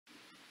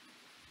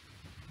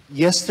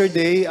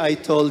Yesterday, I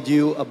told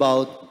you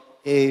about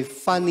a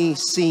funny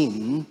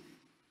scene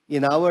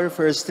in our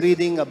first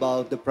reading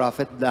about the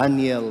prophet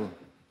Daniel,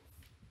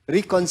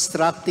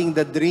 reconstructing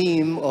the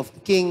dream of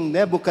King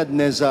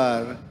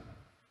Nebuchadnezzar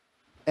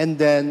and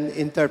then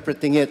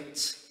interpreting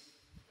it.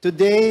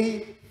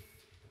 Today,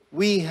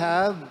 we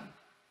have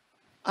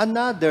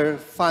another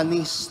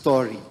funny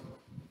story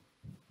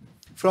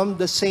from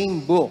the same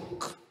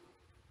book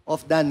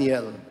of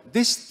Daniel,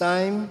 this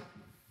time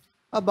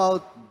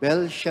about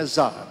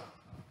Belshazzar,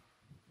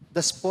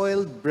 the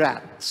spoiled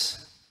brat,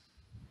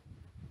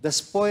 the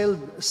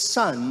spoiled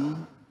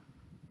son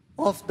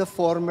of the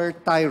former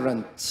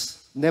tyrant,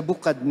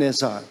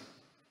 Nebuchadnezzar.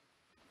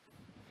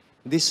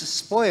 This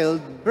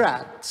spoiled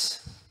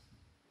brat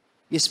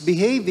is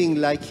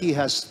behaving like he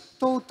has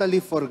totally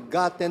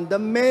forgotten the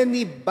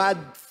many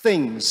bad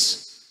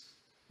things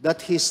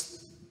that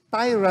his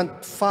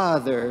tyrant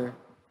father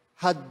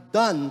had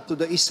done to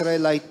the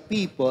Israelite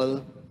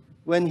people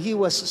when he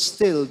was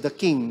still the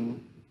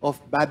king of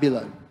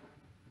Babylon.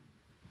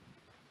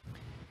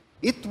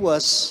 It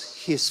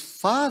was his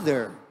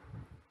father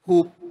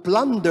who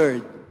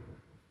plundered.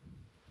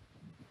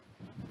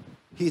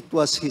 It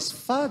was his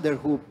father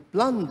who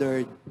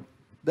plundered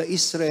the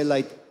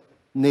Israelite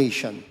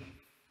nation.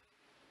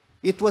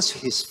 It was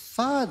his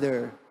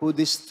father who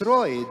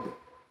destroyed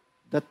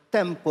the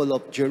temple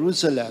of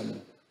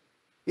Jerusalem.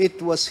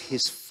 It was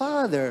his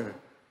father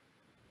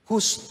who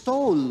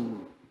stole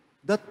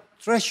the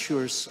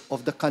treasures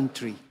of the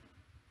country.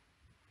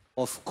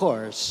 Of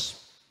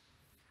course,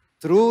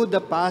 through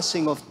the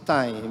passing of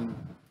time,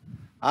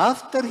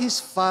 after his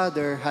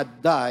father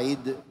had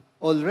died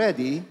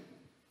already,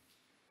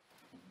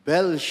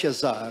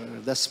 Belshazzar,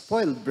 the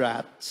spoiled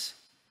brat,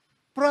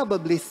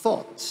 probably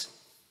thought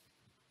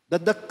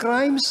that the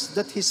crimes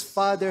that his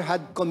father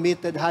had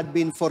committed had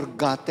been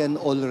forgotten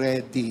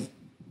already.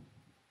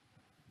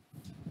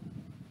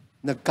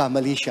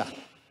 Nagkamali siya.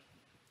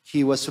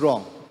 He was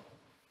wrong.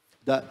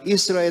 The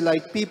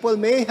Israelite people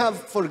may have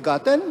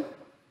forgotten,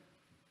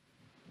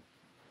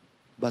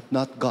 but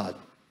not God.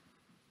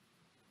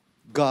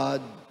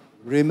 God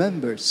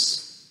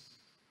remembers.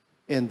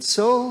 And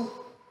so,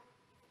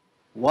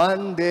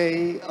 one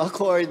day,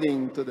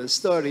 according to the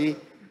story,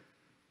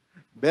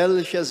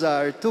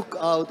 Belshazzar took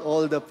out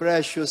all the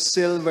precious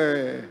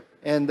silver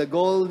and the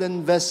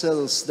golden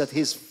vessels that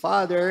his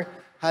father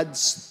had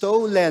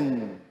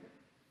stolen.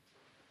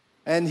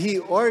 And he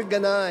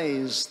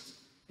organized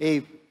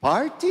a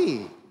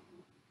party.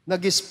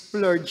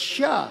 Nag-splurge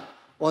siya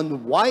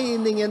on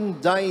wining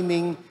and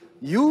dining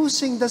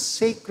using the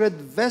sacred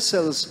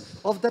vessels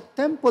of the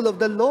temple of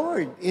the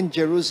Lord in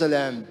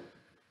Jerusalem.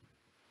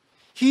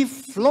 He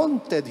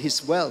flaunted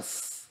his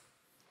wealth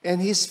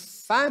and his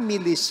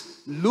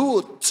family's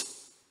loot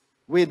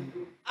with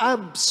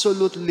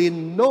absolutely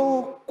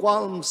no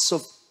qualms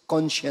of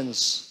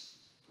conscience.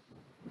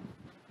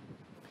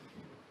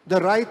 The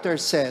writer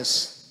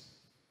says,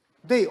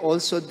 they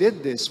also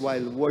did this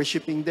while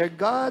worshiping their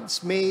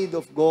gods made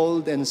of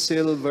gold and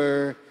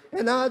silver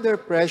and other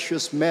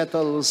precious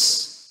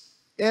metals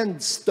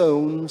and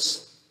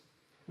stones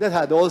that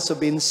had also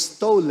been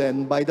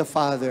stolen by the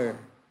father.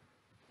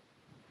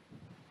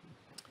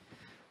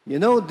 You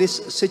know, this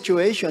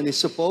situation is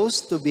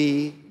supposed to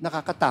be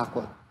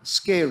nakakatakot,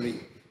 scary.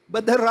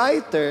 But the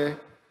writer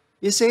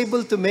is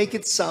able to make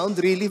it sound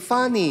really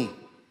funny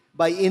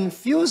by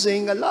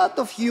infusing a lot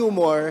of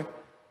humor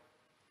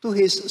to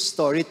his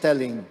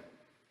storytelling.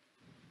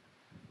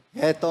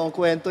 Ito ang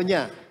kwento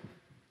niya.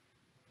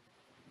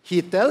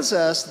 He tells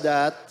us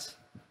that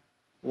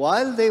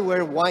while they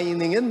were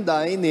wining and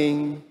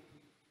dining,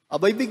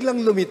 abay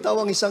biglang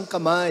lumitaw ang isang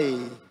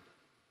kamay.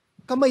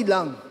 Kamay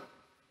lang.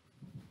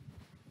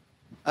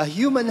 A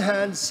human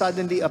hand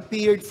suddenly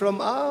appeared from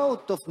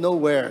out of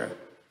nowhere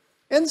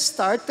and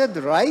started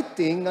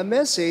writing a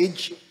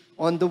message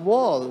on the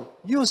wall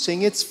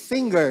using its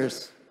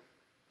fingers.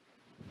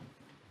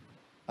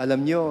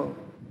 Alam nyo,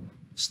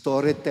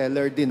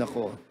 storyteller din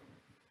ako.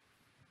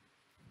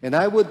 And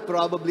I would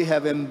probably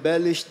have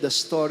embellished the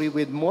story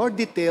with more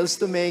details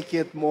to make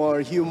it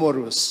more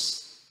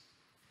humorous.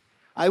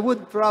 I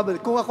would probably,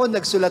 kung ako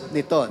nagsulat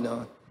nito,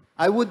 no,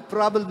 I would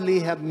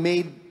probably have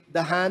made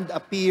the hand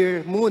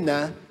appear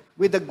muna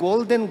with a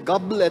golden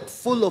goblet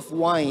full of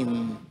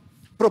wine,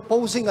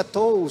 proposing a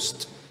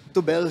toast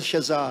to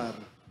Belshazzar.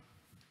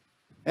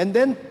 And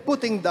then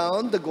putting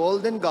down the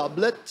golden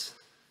goblet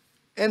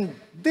and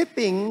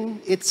dipping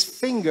its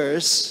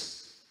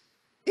fingers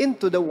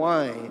into the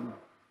wine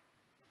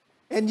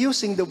and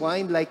using the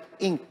wine like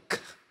ink,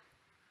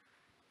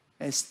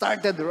 and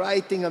started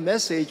writing a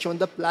message on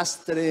the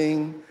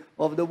plastering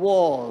of the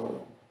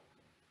wall.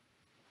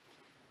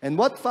 And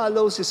what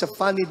follows is a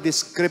funny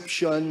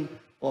description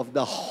of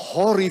the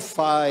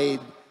horrified,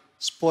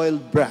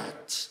 spoiled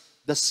brat,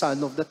 the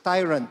son of the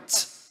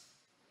tyrant.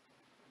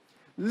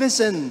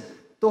 Listen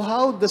to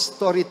how the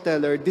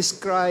storyteller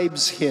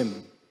describes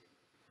him.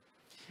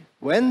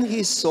 When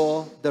he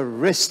saw the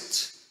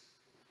wrist,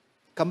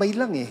 kamay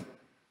lang eh.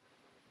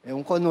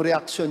 Ewan ko anong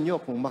reaksyon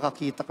nyo kung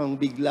makakita kang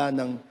bigla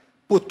ng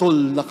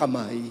putol na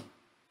kamay,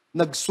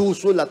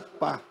 nagsusulat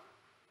pa.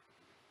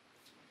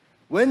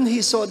 When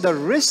he saw the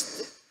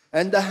wrist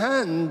and the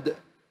hand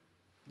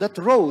that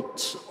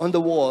wrote on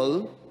the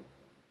wall,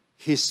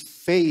 his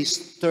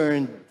face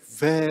turned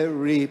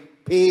very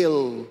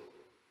pale.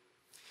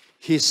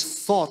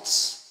 His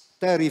thoughts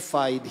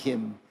terrified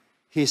him.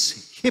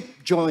 His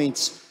hip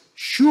joints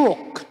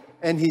shook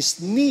and his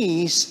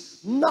knees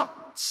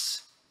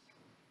knocked.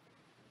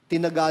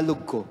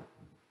 Tinagalog ko.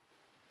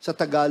 Sa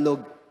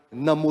Tagalog,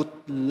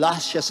 namutla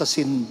siya sa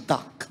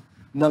sindak.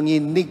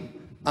 Nanginig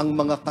ang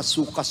mga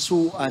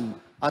kasukasuan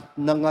at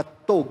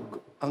nangatog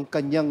ang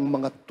kanyang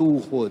mga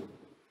tuhod.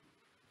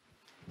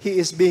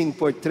 He is being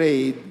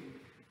portrayed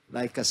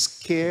like a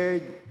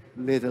scared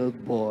little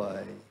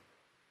boy.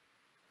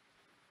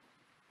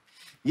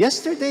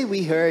 Yesterday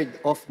we heard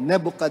of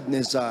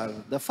Nebuchadnezzar,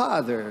 the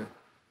father,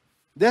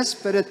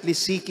 desperately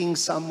seeking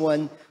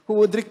someone who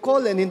would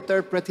recall and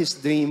interpret his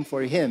dream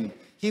for him.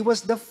 He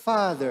was the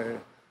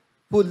father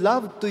who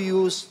loved to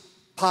use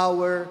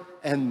power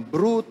and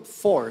brute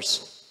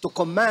force to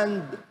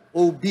command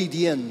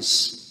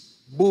obedience.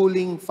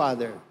 Bullying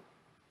father.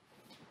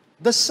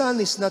 The son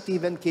is not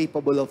even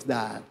capable of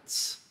that.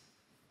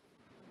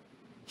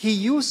 He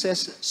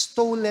uses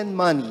stolen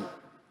money,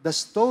 the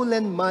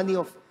stolen money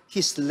of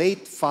his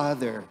late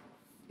father,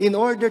 in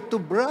order to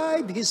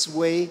bribe his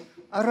way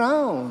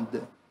around.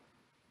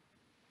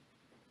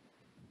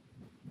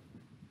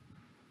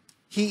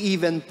 He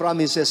even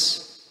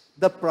promises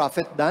the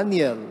prophet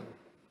Daniel,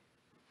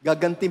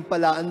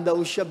 gagantimpalaan daw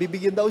siya,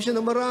 bibigyan daw siya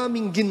ng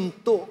maraming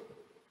ginto.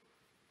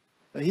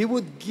 He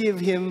would give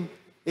him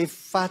a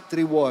fat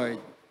reward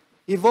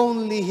if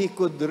only he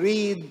could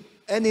read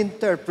and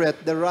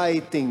interpret the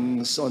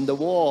writings on the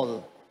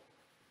wall.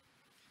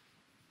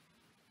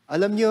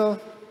 Alam nyo,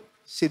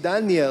 si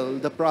Daniel,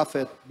 the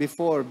prophet,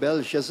 before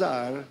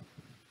Belshazzar,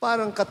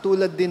 parang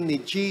katulad din ni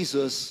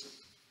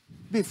Jesus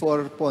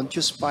before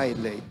Pontius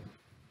Pilate.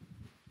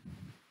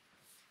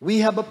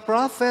 We have a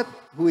prophet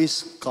who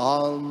is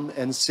calm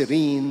and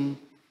serene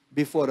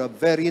before a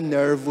very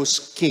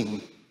nervous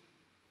king.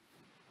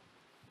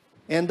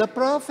 And the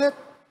prophet,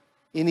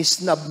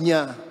 inisnab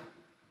niya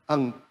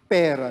ang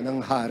pera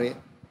ng hari.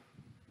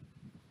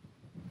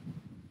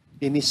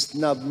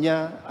 Inisnab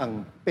niya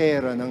ang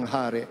pera ng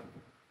hari.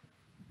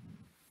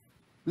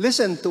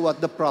 Listen to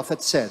what the prophet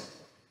said.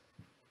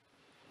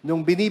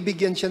 Nung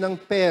binibigyan siya ng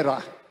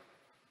pera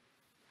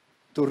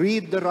to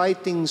read the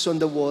writings on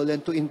the wall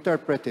and to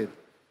interpret it,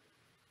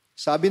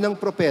 sabi ng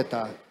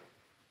propeta,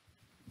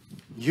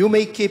 "You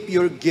may keep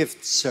your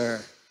gift, sir,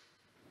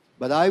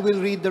 but I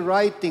will read the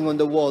writing on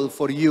the wall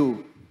for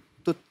you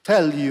to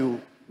tell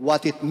you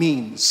what it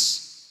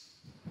means."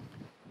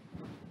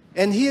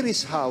 And here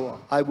is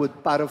how I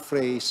would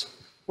paraphrase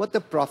what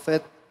the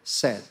prophet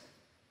said.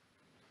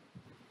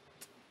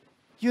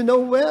 You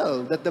know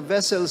well that the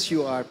vessels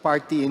you are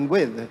partying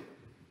with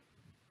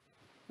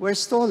were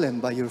stolen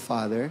by your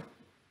father.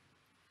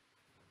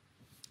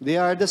 They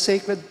are the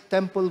sacred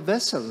temple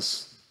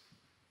vessels.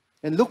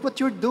 And look what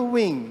you're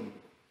doing.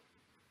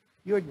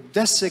 You're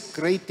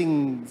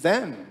desecrating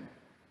them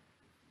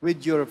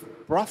with your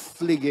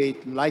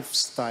profligate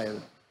lifestyle.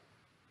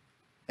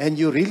 And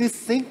you really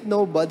think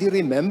nobody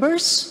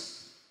remembers?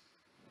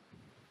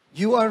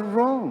 You are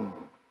wrong.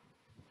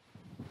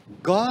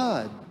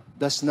 God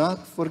does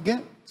not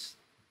forget.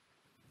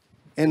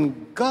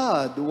 And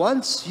God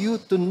wants you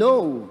to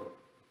know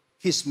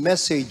His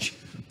message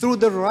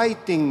through the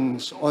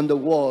writings on the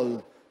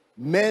wall.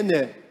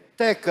 Mene,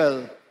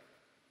 tekel,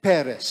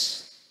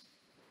 peres.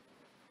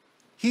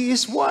 He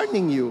is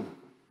warning you.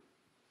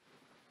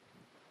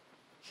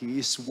 He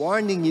is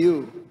warning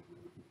you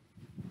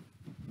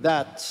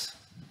that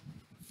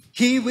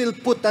He will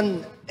put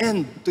an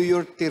end to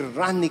your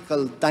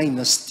tyrannical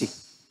dynasty.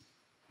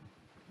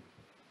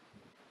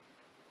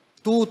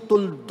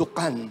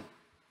 Tutuldukan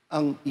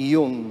ang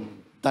iyong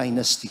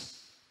dynasty.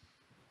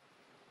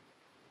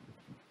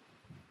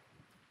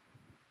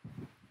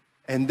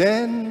 And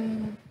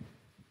then,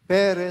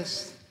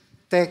 Peres,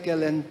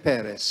 Tekel, and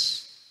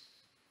Peres,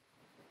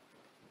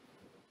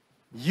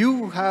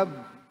 you have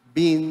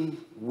been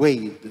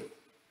weighed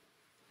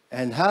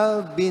and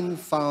have been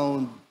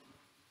found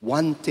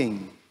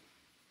wanting.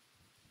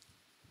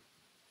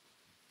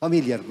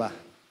 Familiar ba?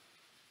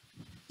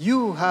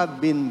 You have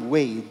been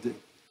weighed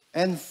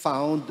and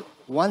found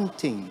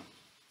wanting.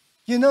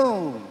 You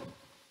know,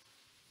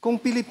 kung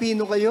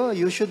Pilipino kayo,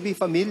 you should be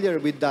familiar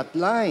with that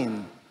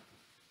line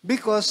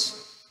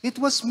because it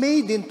was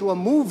made into a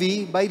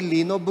movie by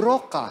Lino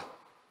Broca.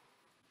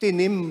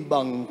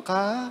 Tinimbang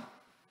ka,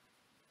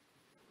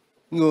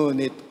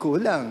 ngunit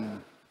kulang.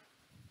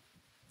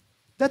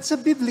 That's a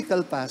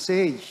biblical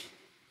passage.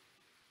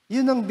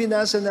 Yun ang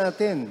binasa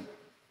natin.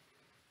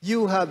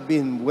 You have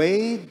been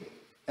weighed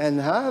and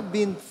have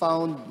been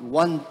found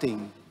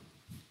wanting.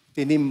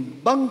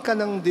 Tinimbang ka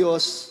ng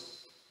Diyos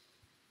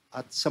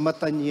at sa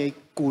mata niya'y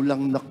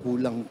kulang na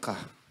kulang ka.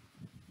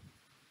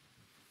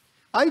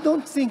 I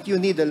don't think you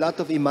need a lot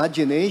of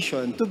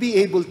imagination to be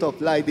able to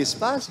apply this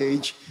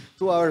passage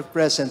to our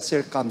present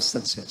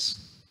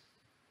circumstances.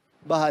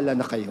 bahala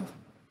na kayo.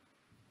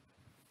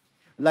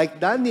 Like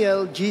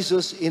Daniel,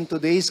 Jesus in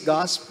today's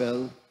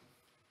gospel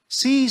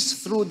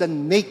sees through the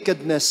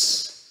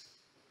nakedness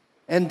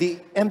and the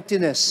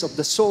emptiness of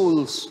the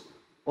souls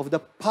of the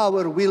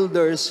power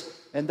wielders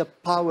and the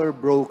power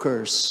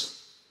brokers.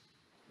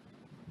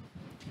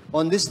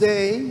 On this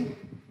day,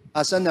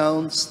 as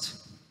announced,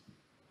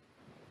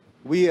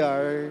 we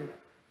are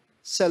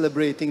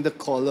celebrating the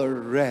color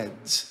red.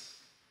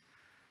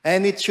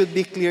 And it should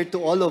be clear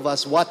to all of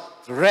us what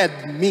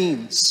red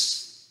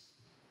means.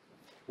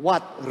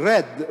 What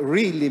red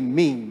really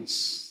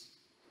means.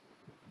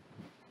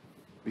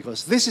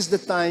 Because this is the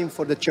time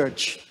for the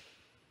church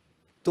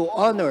to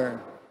honor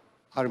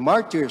our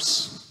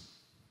martyrs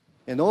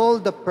and all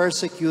the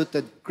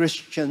persecuted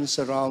Christians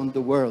around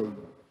the world.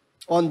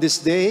 On this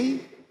day,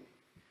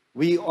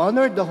 we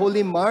honor the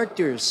holy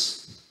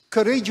martyrs,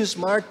 courageous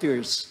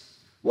martyrs,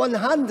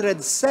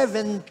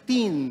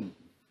 117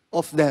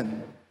 of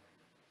them,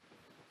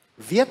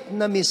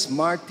 Vietnamese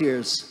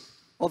martyrs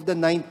of the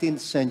 19th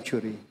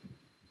century.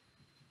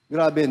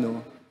 Grabe,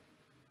 no?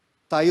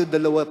 Tayo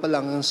dalawa pa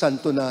lang ang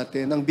santo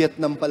natin. Ang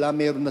Vietnam pala,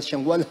 mayroon na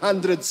siyang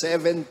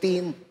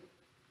 117.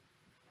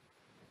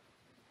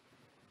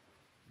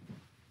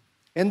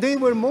 And they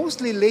were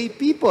mostly lay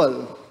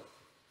people,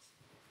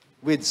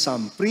 with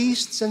some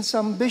priests and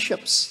some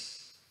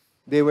bishops.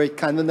 They were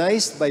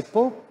canonized by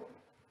Pope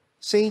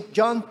St.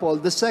 John Paul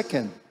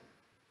II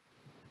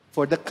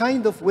for the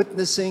kind of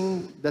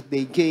witnessing that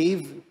they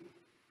gave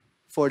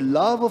for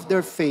love of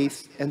their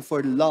faith and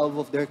for love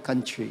of their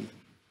country,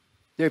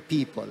 their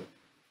people.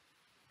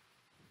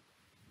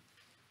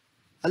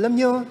 Alam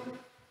nyo,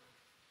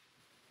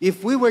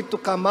 if we were to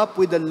come up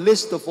with a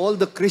list of all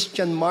the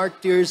Christian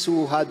martyrs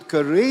who had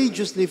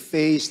courageously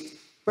faced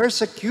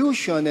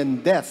persecution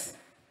and death,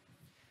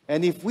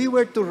 and if we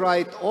were to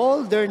write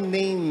all their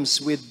names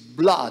with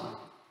blood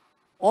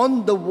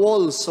on the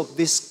walls of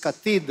this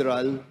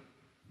cathedral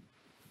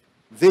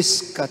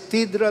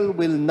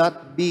will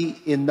not be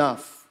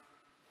enough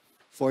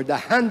for the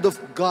hand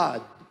of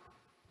God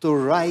to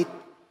write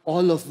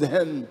all of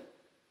them.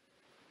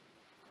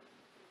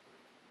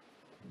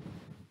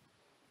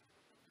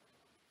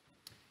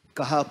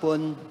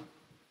 Kahapon,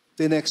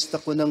 tinext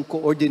ako ng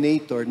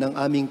coordinator ng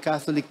aming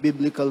Catholic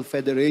Biblical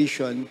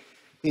Federation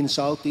in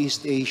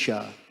Southeast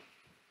Asia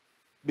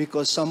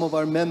because some of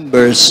our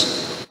members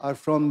are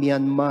from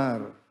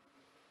Myanmar.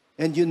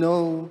 And you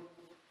know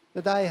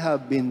that I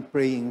have been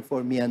praying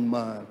for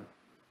Myanmar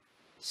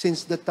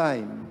since the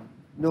time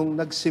nung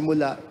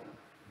nagsimula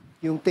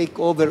yung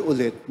takeover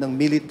ulit ng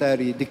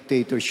military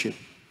dictatorship.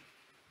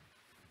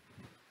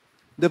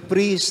 The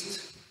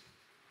priest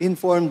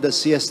informed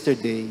us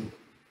yesterday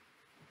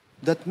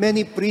that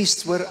many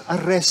priests were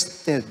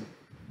arrested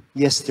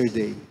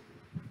yesterday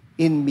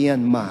in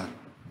Myanmar.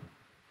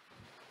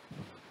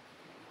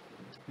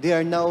 They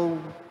are now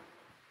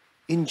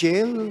in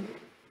jail,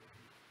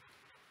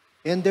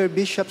 and their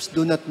bishops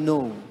do not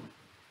know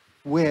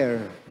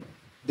where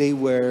they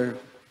were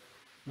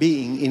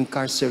being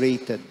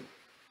incarcerated.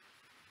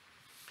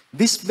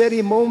 This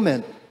very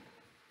moment,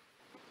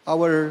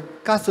 our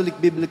Catholic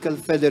Biblical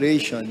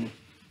Federation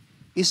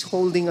is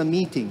holding a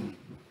meeting.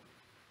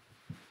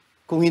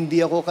 Kung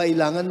hindi ako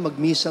kailangan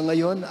magmisa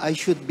ngayon, I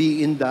should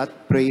be in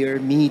that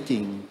prayer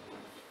meeting.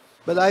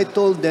 But I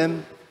told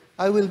them,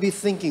 I will be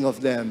thinking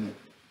of them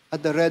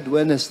at the Red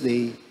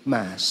Wednesday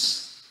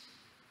Mass.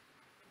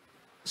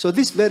 So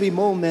this very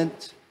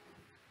moment,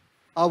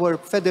 our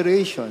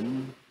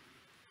federation,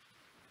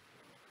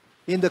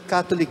 in the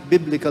Catholic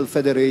Biblical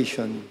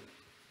Federation,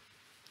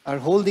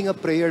 are holding a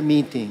prayer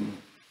meeting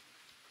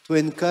to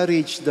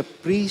encourage the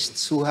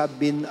priests who have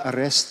been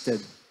arrested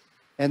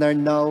and are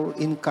now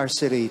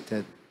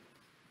incarcerated.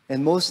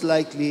 And most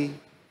likely,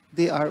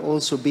 they are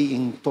also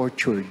being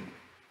tortured.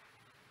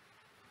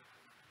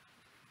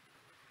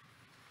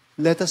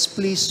 Let us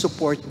please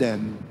support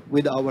them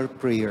with our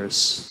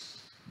prayers.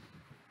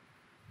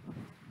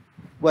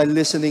 While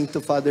listening to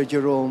Father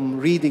Jerome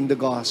reading the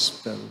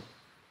Gospel,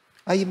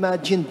 I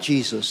imagined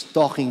Jesus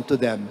talking to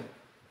them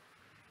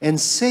and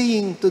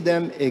saying to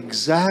them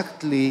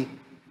exactly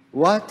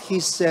what he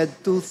said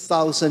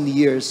 2,000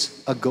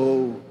 years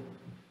ago.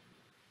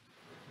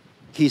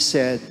 He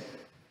said,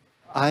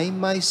 I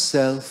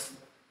myself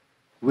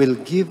will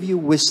give you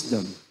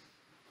wisdom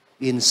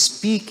in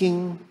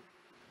speaking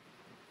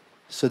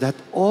so that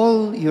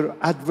all your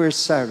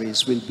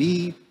adversaries will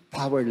be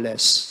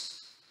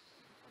powerless.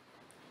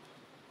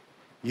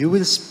 You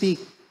will speak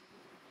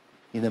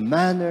in a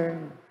manner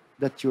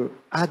that your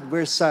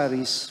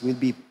adversaries will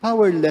be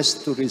powerless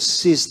to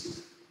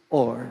resist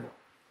or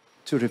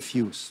to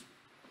refuse.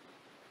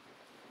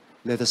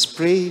 Let us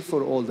pray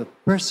for all the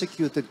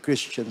persecuted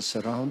Christians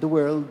around the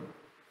world,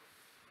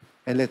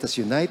 and let us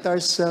unite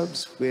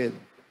ourselves with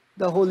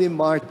the holy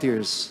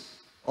martyrs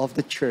of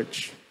the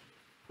Church,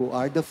 who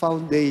are the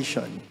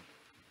foundation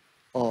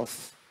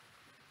of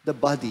the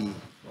body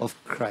of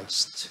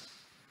Christ.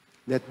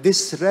 Let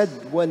this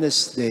Red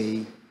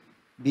Wednesday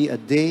be a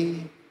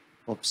day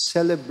of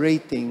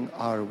celebrating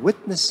our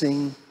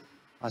witnessing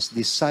as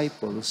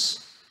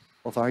disciples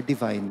of our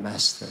Divine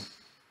Master.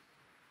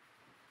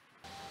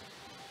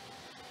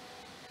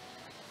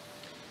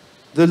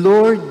 The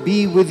Lord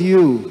be with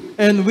you.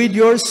 And with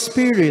your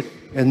spirit.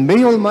 And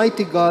may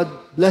Almighty God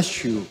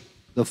bless you,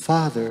 the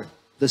Father,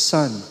 the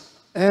Son,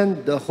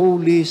 and the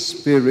Holy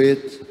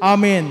Spirit.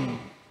 Amen.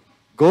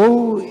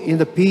 Go in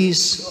the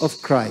peace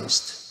of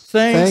Christ.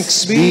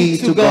 Thanks be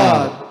to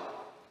God.